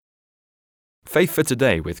Faith for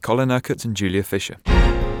Today with Colin Urquhart and Julia Fisher.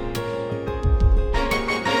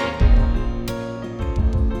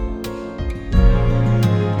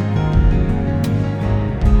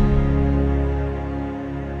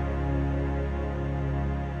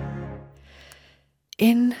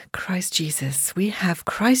 In Christ Jesus, we have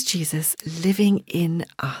Christ Jesus living in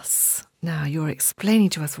us. Now, you're explaining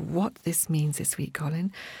to us what this means this week,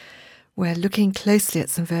 Colin. We're looking closely at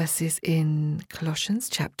some verses in Colossians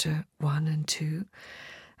chapter 1 and 2.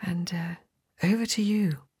 And over to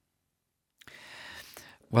you.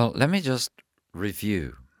 Well, let me just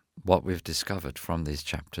review what we've discovered from these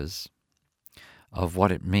chapters of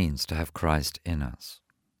what it means to have Christ in us,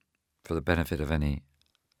 for the benefit of any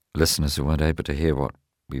listeners who weren't able to hear what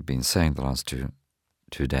we've been saying the last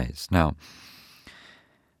two days. Now,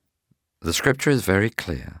 the scripture is very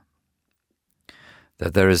clear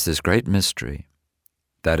that there is this great mystery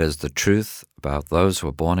that is the truth about those who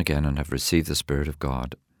are born again and have received the Spirit of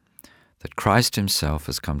God, that Christ himself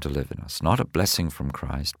has come to live in us, not a blessing from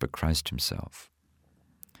Christ, but Christ himself,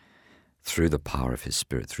 through the power of his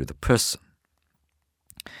Spirit, through the person.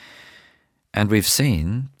 And we've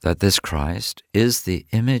seen that this Christ is the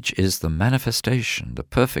image, is the manifestation, the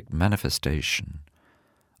perfect manifestation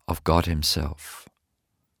of God himself.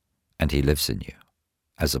 And he lives in you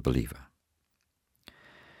as a believer.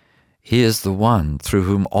 He is the one through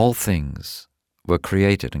whom all things were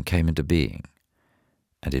created and came into being,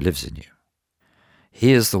 and he lives in you.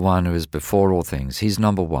 He is the one who is before all things. He's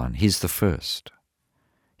number one. He's the first.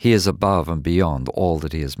 He is above and beyond all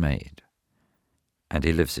that he has made, and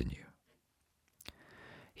he lives in you.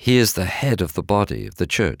 He is the head of the body of the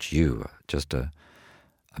church. You are just a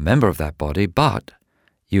member of that body, but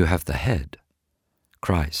you have the head,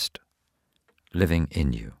 Christ, living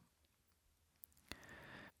in you.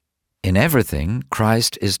 In everything,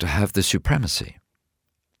 Christ is to have the supremacy.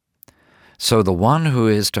 So the one who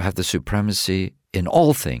is to have the supremacy in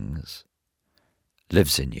all things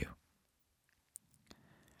lives in you.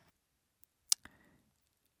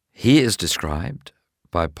 He is described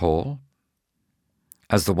by Paul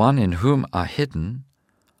as the one in whom are hidden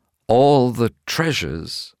all the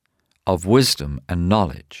treasures of wisdom and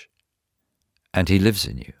knowledge, and he lives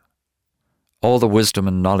in you. All the wisdom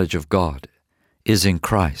and knowledge of God is in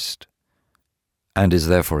Christ and is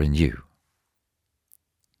therefore in you.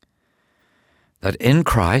 That in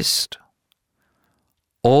Christ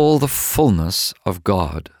all the fullness of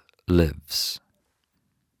God lives.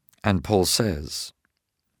 And Paul says,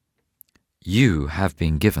 you have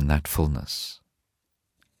been given that fullness.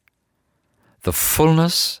 The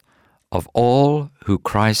fullness of all who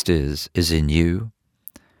Christ is in you.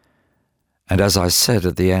 And as I said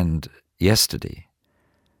at the end yesterday,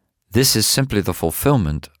 this is simply the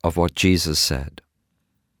fulfillment of what Jesus said.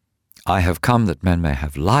 I have come that men may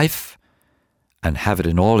have life and have it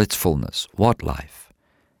in all its fullness. What life?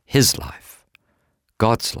 His life,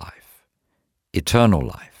 God's life, eternal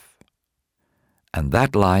life. And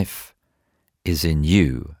that life is in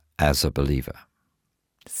you as a believer.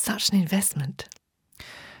 Such an investment.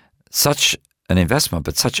 Such an investment,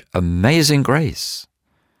 but such amazing grace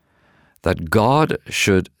that God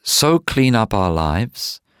should so clean up our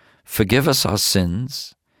lives, forgive us our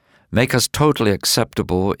sins, make us totally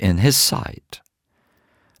acceptable in his sight,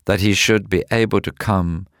 that he should be able to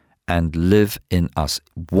come and live in us,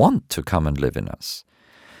 want to come and live in us.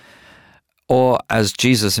 Or as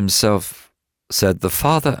Jesus himself said, the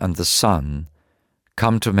Father and the Son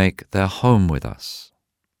come to make their home with us.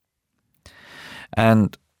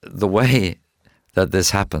 And the way that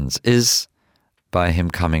this happens is by him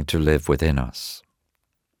coming to live within us.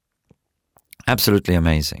 Absolutely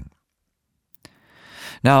amazing.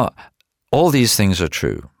 Now, all these things are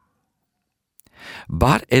true,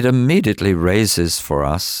 but it immediately raises for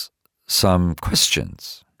us some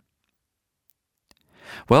questions.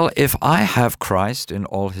 Well, if I have Christ in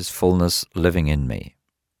all his fullness living in me,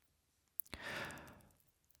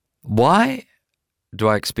 why do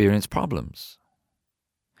I experience problems?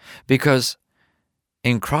 Because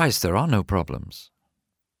in Christ there are no problems.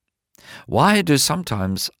 Why do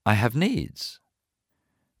sometimes I have needs?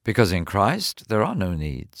 Because in Christ there are no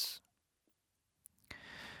needs.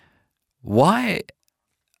 Why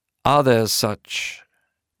are there such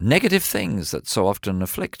negative things that so often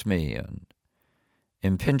afflict me and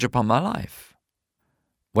impinge upon my life?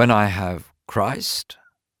 When I have Christ,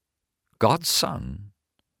 God's Son,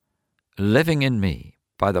 living in me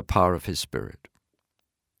by the power of his Spirit.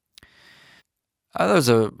 Those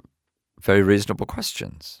are very reasonable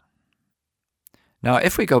questions. Now,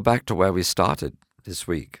 if we go back to where we started this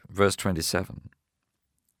week, verse 27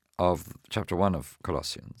 of chapter 1 of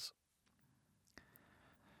Colossians,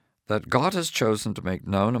 that God has chosen to make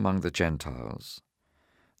known among the Gentiles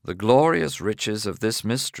the glorious riches of this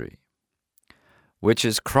mystery, which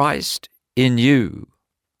is Christ in you,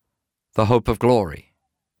 the hope of glory.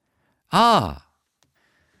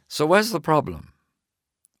 So where's the problem?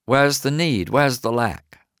 Where's the need? Where's the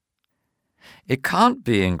lack? It can't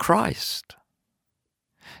be in Christ.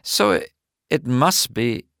 So it must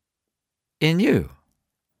be in you.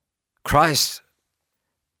 Christ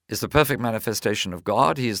is the perfect manifestation of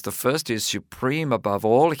God. He is the first. He is supreme above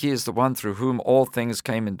all. He is the one through whom all things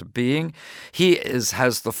came into being. He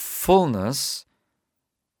has the fullness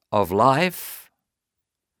of life,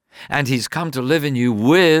 and He's come to live in you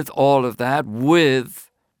with all of that,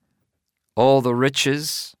 with all the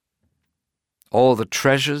riches, all the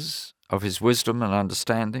treasures of His wisdom and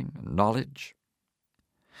understanding and knowledge.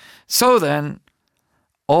 So then,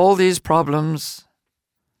 all these problems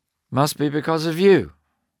must be because of you.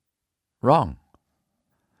 Wrong.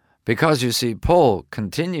 Because you see, Paul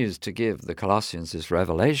continues to give the Colossians this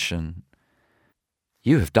revelation.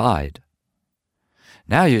 You have died.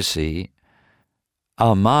 Now you see,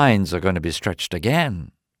 our minds are going to be stretched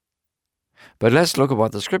again. But let's look at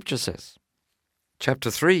what the Scripture says.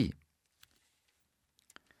 Chapter 3.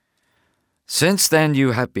 Since then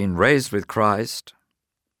you have been raised with Christ,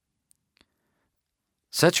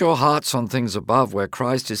 set your hearts on things above, where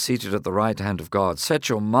Christ is seated at the right hand of God. Set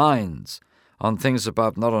your minds on things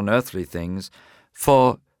above, not on earthly things,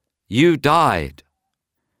 for you died,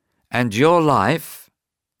 and your life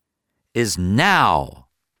is now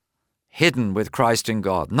hidden with Christ in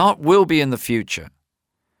God. Not will be in the future.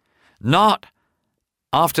 Not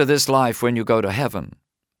after this life when you go to heaven.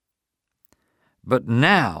 But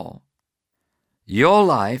now, your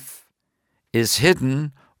life is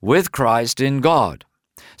hidden with Christ in God.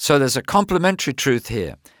 So there's a complementary truth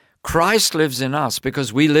here. Christ lives in us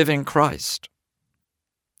because we live in Christ.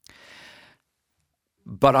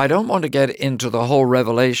 But I don't want to get into the whole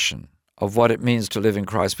revelation of what it means to live in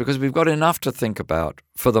Christ, because we've got enough to think about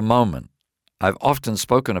for the moment. I've often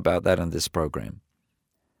spoken about that in this program.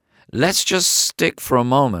 Let's just stick for a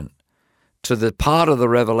moment to the part of the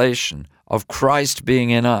revelation of Christ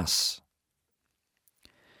being in us.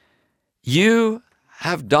 You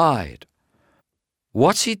have died.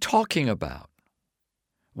 What's he talking about?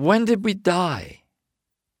 When did we die?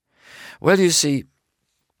 Well, you see,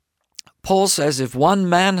 Paul says if one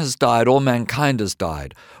man has died, all mankind has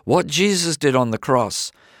died. What Jesus did on the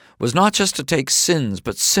cross was not just to take sins,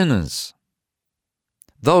 but sinners.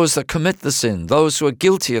 Those that commit the sin, those who are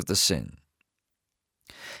guilty of the sin.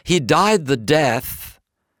 He died the death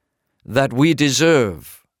that we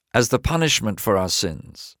deserve as the punishment for our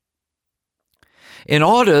sins, in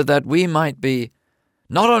order that we might be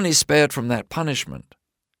not only spared from that punishment,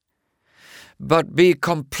 but be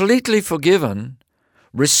completely forgiven,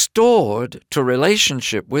 restored to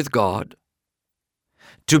relationship with God,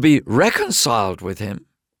 to be reconciled with Him,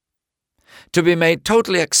 to be made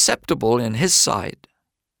totally acceptable in His sight,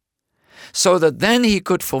 so that then He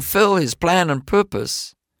could fulfill His plan and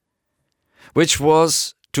purpose, which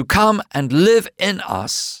was to come and live in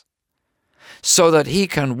us, so that He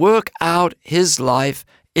can work out His life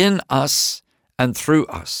in us and through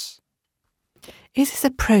us. Is this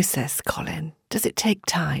a process, Colin? Does it take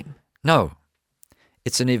time? No.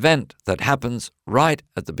 It's an event that happens right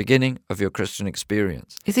at the beginning of your Christian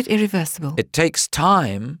experience. Is it irreversible? It takes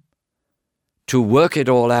time to work it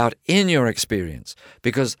all out in your experience,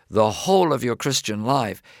 because the whole of your Christian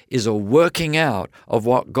life is a working out of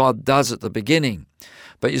what God does at the beginning.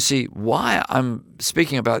 But you see, why I'm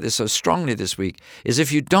speaking about this so strongly this week is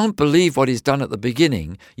if you don't believe what He's done at the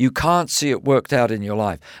beginning, you can't see it worked out in your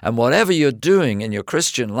life. And whatever you're doing in your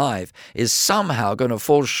Christian life is somehow going to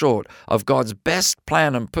fall short of God's best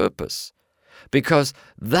plan and purpose, because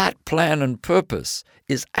that plan and purpose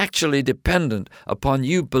is actually dependent upon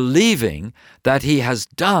you believing that He has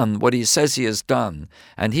done what He says He has done,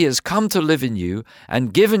 and He has come to live in you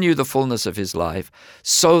and given you the fullness of His life,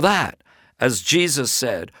 so that, as Jesus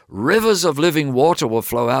said, rivers of living water will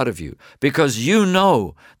flow out of you, because you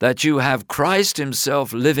know that you have Christ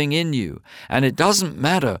Himself living in you, and it doesn't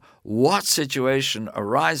matter what situation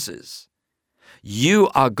arises, you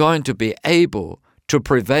are going to be able to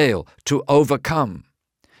prevail, to overcome.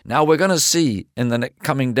 Now we're going to see in the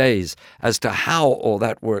coming days as to how all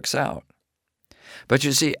that works out. But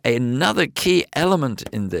you see, another key element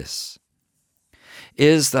in this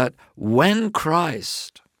is that when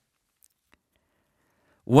Christ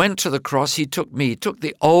went to the cross, He took me, He took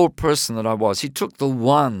the old person that I was, He took the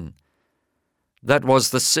one that was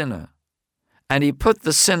the sinner, and He put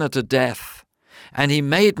the sinner to death, and He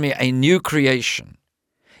made me a new creation.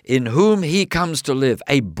 in whom he comes to live,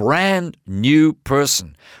 a brand new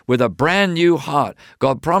person with a brand new heart.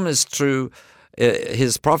 God promised through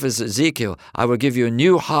his prophet Ezekiel, I will give you a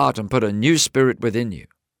new heart and put a new spirit within you.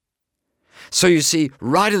 So you see,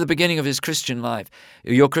 right at the beginning of his Christian life,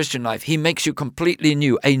 your Christian life, he makes you completely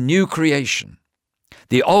new, a new creation.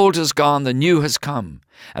 The old has gone, the new has come.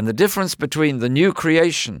 And the difference between the new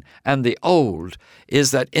creation and the old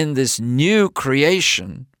is that in this new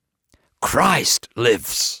creation, Christ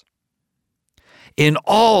lives in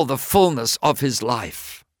all the fullness of his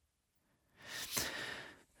life.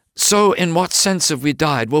 So in what sense have we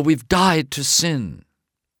died? Well, we've died to sin.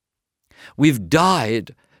 We've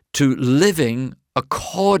died to living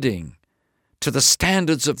according to the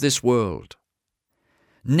standards of this world.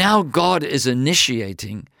 Now God is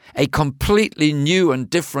initiating a completely new and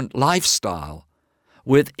different lifestyle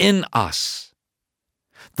within us,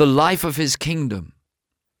 the life of his kingdom.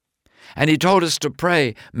 And he told us to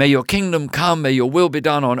pray, may your kingdom come, may your will be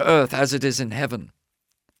done on earth as it is in heaven.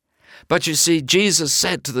 But you see, Jesus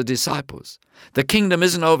said to the disciples, the kingdom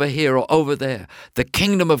isn't over here or over there. The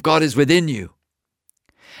kingdom of God is within you.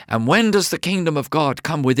 And when does the kingdom of God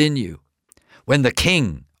come within you? When the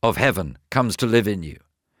King of heaven comes to live in you.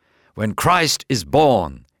 When Christ is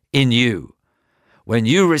born in you. When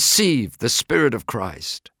you receive the Spirit of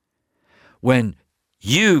Christ. When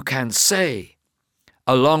you can say,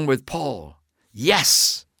 along with Paul,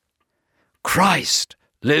 yes, Christ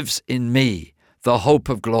lives in me, the hope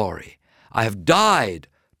of glory. I have died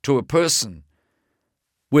to a person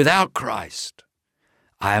without Christ.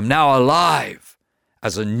 I am now alive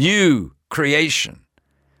as a new creation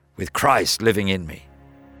with Christ living in me.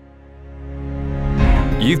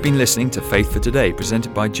 You've been listening to Faith for Today,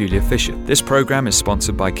 presented by Julia Fisher. This program is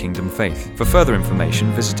sponsored by Kingdom Faith. For further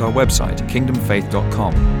information, visit our website,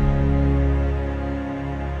 kingdomfaith.com.